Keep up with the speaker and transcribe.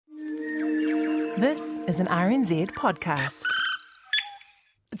This is an RNZ podcast.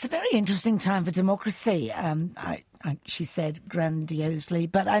 It's a very interesting time for democracy, she said grandiosely.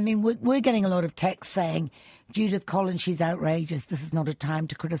 But, I mean, we're getting a lot of text saying, Judith Collins, she's outrageous. This is not a time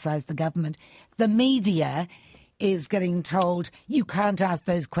to criticise the government. The media is getting told, you can't ask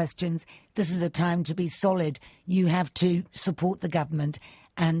those questions. This is a time to be solid. You have to support the government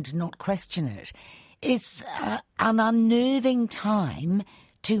and not question it. It's an unnerving time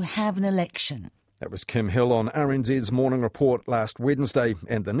to have an election. That was Kim Hill on RNZ's Morning Report last Wednesday,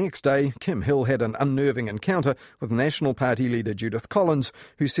 and the next day, Kim Hill had an unnerving encounter with National Party leader Judith Collins,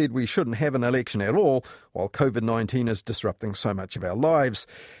 who said we shouldn't have an election at all, while COVID-19 is disrupting so much of our lives.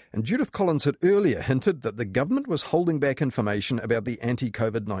 And Judith Collins had earlier hinted that the government was holding back information about the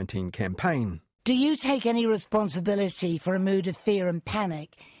anti-COVID-19 campaign. Do you take any responsibility for a mood of fear and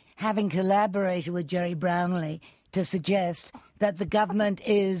panic, having collaborated with Jerry Brownlee to suggest that the government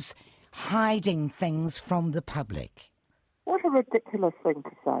is hiding things from the public? What a ridiculous thing to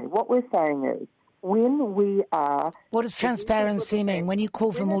say. What we're saying is, when we are... What does transparency mean? When you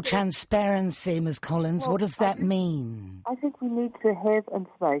call for more transparency, Ms. Collins, what does that mean? I think we need to have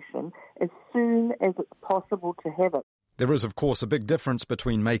information as soon as it's possible to have it. There is, of course, a big difference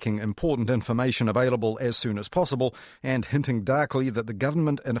between making important information available as soon as possible and hinting darkly that the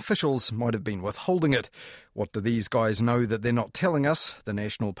government and officials might have been withholding it. What do these guys know that they're not telling us? The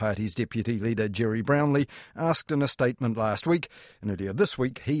National Party's Deputy Leader Jerry Brownlee asked in a statement last week. And earlier this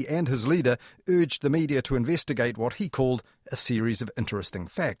week, he and his leader urged the media to investigate what he called a series of interesting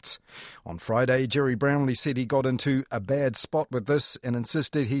facts. On Friday, Jerry Brownlee said he got into a bad spot with this and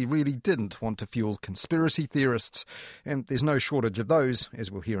insisted he really didn't want to fuel conspiracy theorists. And there's no shortage of those,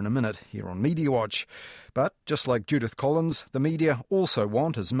 as we'll hear in a minute here on Media Watch. But just like Judith Collins, the media also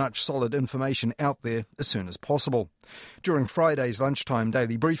want as much solid information out there as soon as possible. During Friday's lunchtime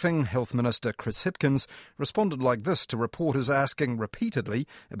daily briefing, Health Minister Chris Hipkins responded like this to reporters asking repeatedly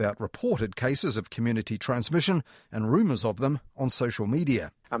about reported cases of community transmission and rumours of them on social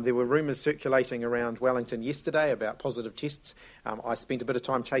media. There were rumours circulating around Wellington yesterday about positive tests. I spent a bit of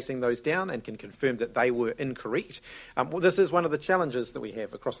time chasing those down and can confirm that they were incorrect. This is one of the challenges that we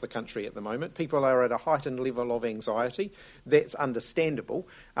have across the country at the moment. People are at a heightened level of anxiety. That's understandable.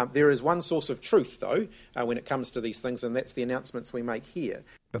 There is one source of truth, though, when it comes to these things, and that's the announcements we make here.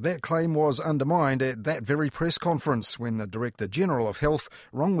 But that claim was undermined at that very press conference when the Director General of Health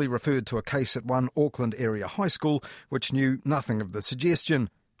wrongly referred to a case at one Auckland area high school which knew nothing of the suggestion.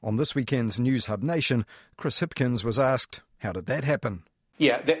 On this weekend's News Hub Nation, Chris Hipkins was asked, how did that happen?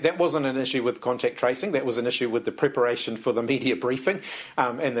 Yeah, that wasn't an issue with contact tracing. That was an issue with the preparation for the media briefing,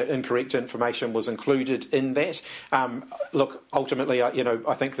 and that incorrect information was included in that. Look, ultimately,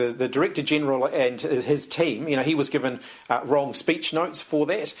 I think the Director General and his team, he was given wrong speech notes for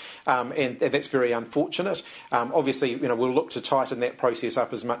that, and that's very unfortunate. Obviously, we'll look to tighten that process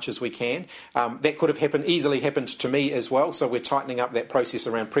up as much as we can. That could have easily happened to me as well, so we're tightening up that process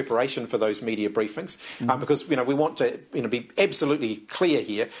around preparation for those media briefings, because, we want to, be absolutely clear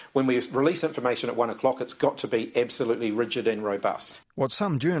here. When we release information at 1 o'clock, it's got to be absolutely rigid and robust. What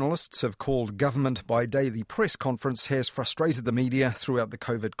some journalists have called government by daily press conference has frustrated the media throughout the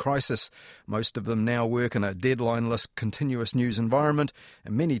COVID crisis. Most of them now work in a deadlineless, continuous news environment,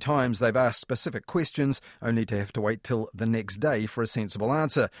 and many times they've asked specific questions only to have to wait till the next day for a sensible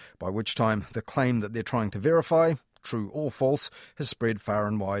answer, by which time the claim that they're trying to verify, true or false, has spread far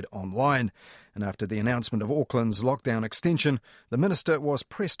and wide online. And after the announcement of Auckland's lockdown extension, the Minister was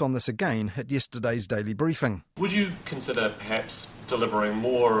pressed on this again at yesterday's daily briefing. Would you consider perhaps delivering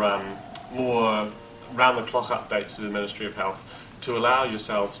more round-the-clock updates to the Ministry of Health to allow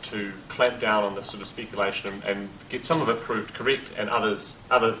yourselves to clamp down on this sort of speculation and get some of it proved correct and other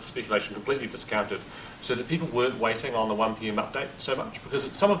speculation completely discounted, so that people weren't waiting on the 1pm update so much? Because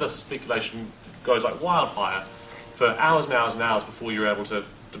some of this speculation goes like wildfire for hours and hours and hours before you're able to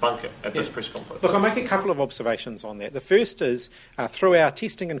debunk it at this press conference. Look, I'll make a couple of observations on that. The first is, through our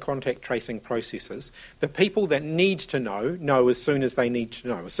testing and contact tracing processes, the people that need to know as soon as they need to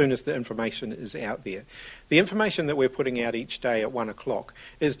know, as soon as the information is out there. The information that we're putting out each day at 1 o'clock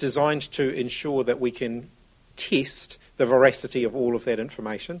is designed to ensure that we can test the veracity of all of that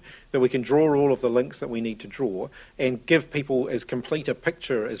information, that we can draw all of the links that we need to draw and give people as complete a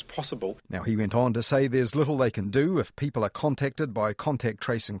picture as possible. Now, he went on to say there's little they can do if people are contacted by contact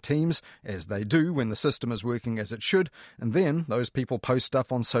tracing teams, as they do when the system is working as it should, and then those people post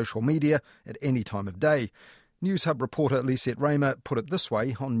stuff on social media at any time of day. Newshub reporter Lisette Raymer put it this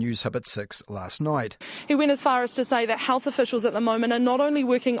way on Newshub at 6 last night. He went as far as to say that health officials at the moment are not only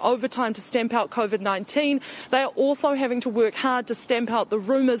working overtime to stamp out COVID-19, they are also having to work hard to stamp out the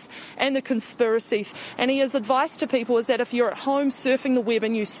rumours and the conspiracy. And his advice to people is that if you're at home surfing the web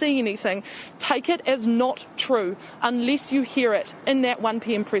and you see anything, take it as not true unless you hear it in that 1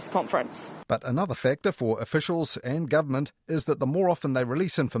 p.m. press conference. But another factor for officials and government is that the more often they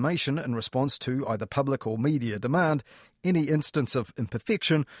release information in response to either public or media demand, any instance of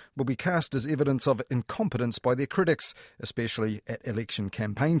imperfection will be cast as evidence of incompetence by their critics, especially at election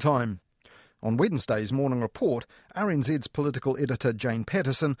campaign time. On Wednesday's Morning Report, RNZ's political editor Jane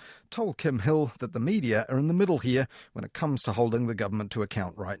Patterson told Kim Hill that the media are in the middle here when it comes to holding the government to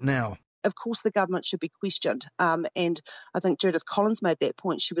account right now. Of course, the government should be questioned. And I think Judith Collins made that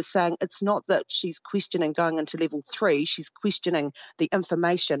point. She was saying it's not that she's questioning going into level 3, she's questioning the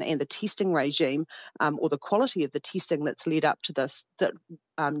information and the testing regime or the quality of the testing that's led up to this, that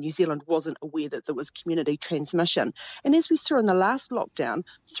New Zealand wasn't aware that there was community transmission. And as we saw in the last lockdown,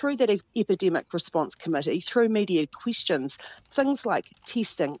 through that epidemic response committee, through media questions, things like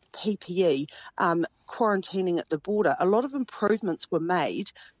testing, PPE, quarantining at the border, a lot of improvements were made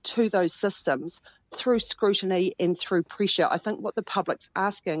to those systems through scrutiny and through pressure. I think what the public's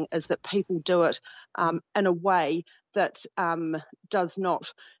asking is that people do it in a way that does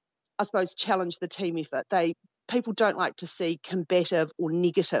not, I suppose, challenge the team effort. People don't like to see combative or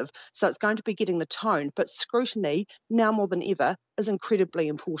negative, so it's going to be getting the tone. But scrutiny, now more than ever, is incredibly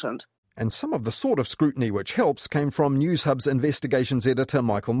important. And some of the sort of scrutiny which helps came from Newshub's investigations editor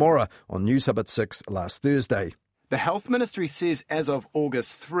Michael Morra on Newshub at 6 last Thursday. The Health Ministry says as of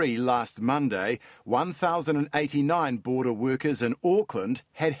August 3 last Monday, 1,089 border workers in Auckland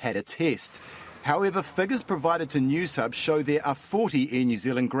had a test. However, figures provided to Newshub show there are 40 Air New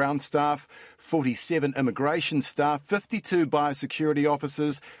Zealand ground staff, 47 immigration staff, 52 biosecurity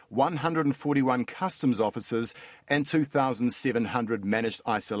officers, 141 customs officers and 2,700 managed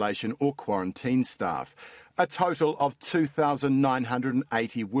isolation or quarantine staff. A total of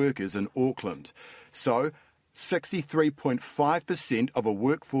 2,980 workers in Auckland. So, 63.5% of a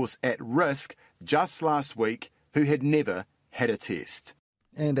workforce at risk just last week who had never had a test.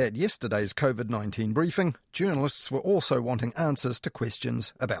 And at yesterday's COVID-19 briefing, journalists were also wanting answers to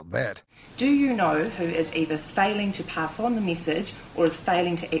questions about that. Do you know who is either failing to pass on the message or is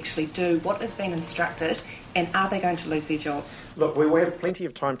failing to actually do what is being instructed, and are they going to lose their jobs? Look, we will have plenty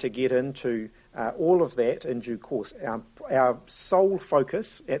of time to get into all of that in due course. Our sole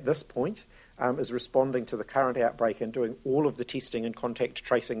focus at this point is responding to the current outbreak and doing all of the testing and contact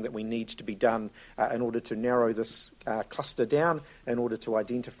tracing that we need to be done in order to narrow this cluster down, in order to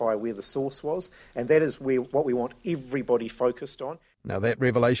identify where the source was. And that is what we want everybody focused on. Now, that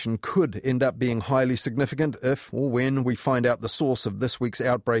revelation could end up being highly significant if or when we find out the source of this week's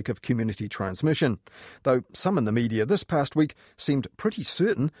outbreak of community transmission. Though some in the media this past week seemed pretty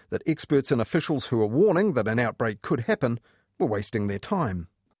certain that experts and officials who are warning that an outbreak could happen were wasting their time.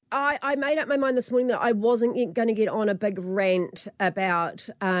 I made up my mind this morning that I wasn't going to get on a big rant about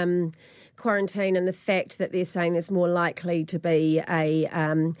quarantine and the fact that they're saying there's more likely to be a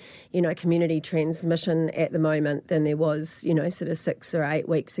community transmission at the moment than there was, sort of 6 or 8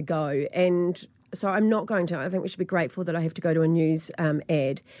 weeks ago. And so I'm not going to. I think we should be grateful that I have to go to a news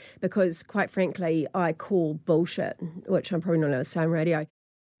ad because, quite frankly, I call bullshit, which I'm probably not allowed to say on radio.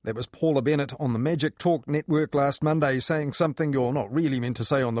 That was Paula Bennett on the Magic Talk Network last Monday saying something you're not really meant to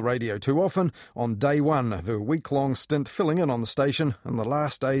say on the radio too often on day one of her week-long stint filling in on the station and the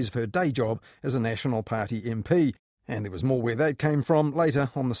last days of her day job as a National Party MP. And there was more where that came from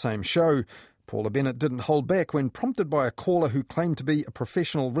later on the same show. Paula Bennett didn't hold back when prompted by a caller who claimed to be a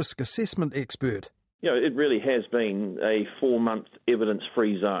professional risk assessment expert. It really has been a 4-month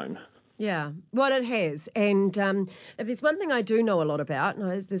evidence-free zone. Yeah, well, it has. And if there's one thing I do know a lot about,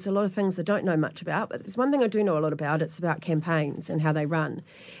 and there's a lot of things I don't know much about, but there's one thing I do know a lot about, it's about campaigns and how they run.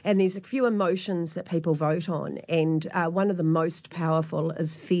 And there's a few emotions that people vote on, and one of the most powerful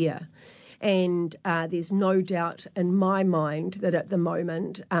is fear. And there's no doubt in my mind that at the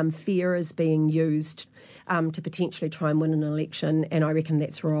moment fear is being used to potentially try and win an election, and I reckon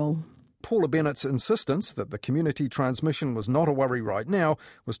that's wrong. Paula Bennett's insistence that the community transmission was not a worry right now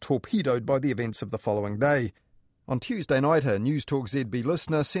was torpedoed by the events of the following day. On Tuesday night, a News Talk ZB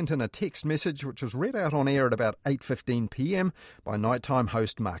listener sent in a text message which was read out on air at about 8:15 p.m. by nighttime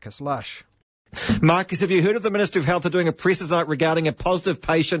host Marcus Lush. Marcus, have you heard of the Ministry of Health are doing a press tonight regarding a positive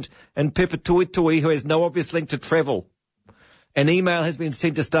patient in Pepatui who has no obvious link to travel? An email has been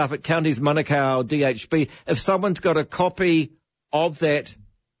sent to staff at Counties Manukau DHB. If someone's got a copy of that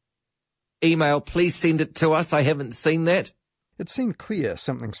email, please send it to us. I haven't seen that. It seemed clear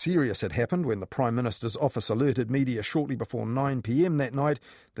something serious had happened when the Prime Minister's office alerted media shortly before 9 p.m. that night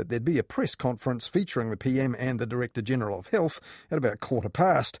that there'd be a press conference featuring the PM and the Director-General of Health at about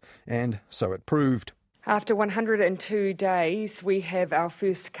 1:15, and so it proved. After 102 days, we have our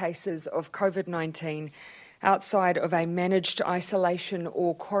first cases of COVID-19 outside of a managed isolation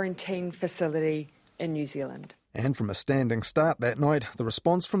or quarantine facility in New Zealand. And from a standing start that night, the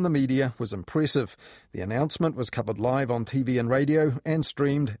response from the media was impressive. The announcement was covered live on TV and radio and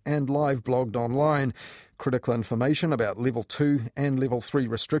streamed and live blogged online. Critical information about Level 2 and Level 3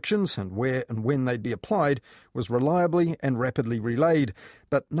 restrictions and where and when they'd be applied was reliably and rapidly relayed.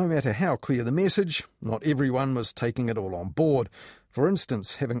 But no matter how clear the message, not everyone was taking it all on board. For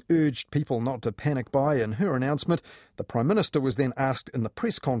instance, having urged people not to panic buy in her announcement, the Prime Minister was then asked in the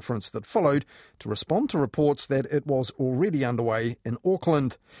press conference that followed to respond to reports that it was already underway in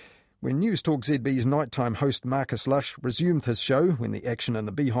Auckland. When News Talk ZB's nighttime host Marcus Lush resumed his show when the action in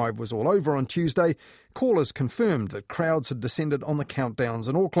the Beehive was all over on Tuesday, callers confirmed that crowds had descended on the countdowns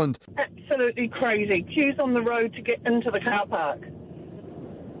in Auckland. Absolutely crazy. Queues on the road to get into the car park.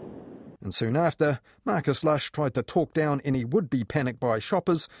 And soon after, Marcus Lush tried to talk down any would-be panic buy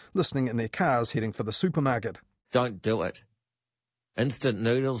shoppers listening in their cars heading for the supermarket. Don't do it. Instant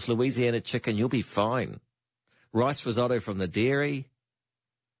noodles, Louisiana chicken, you'll be fine. Rice risotto from the dairy,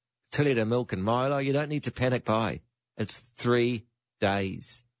 2 litre milk and Milo, you don't need to panic buy. It's 3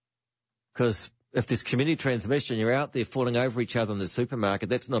 days. Because if there's community transmission, you're out there falling over each other in the supermarket,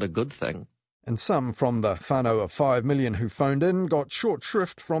 that's not a good thing. And some from the whānau of 5 million who phoned in got short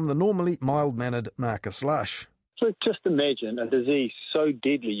shrift from the normally mild-mannered Marcus Lush. So just imagine a disease so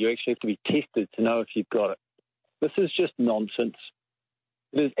deadly you actually have to be tested to know if you've got it. This is just nonsense.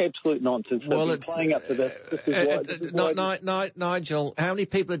 It is absolute nonsense. Well, it's playing up to this. Nigel, how many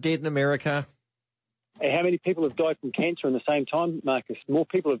people are dead in America? How many people have died from cancer in the same time, Marcus? More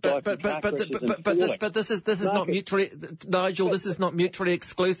people have died from car crashes but this is not mutually, Nigel. This is not mutually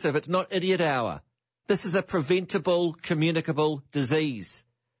exclusive. It's not idiot hour. This is a preventable, communicable disease.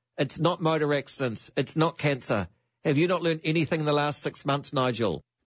 It's not motor accidents. It's not cancer. Have you not learned anything in the last 6 months, Nigel?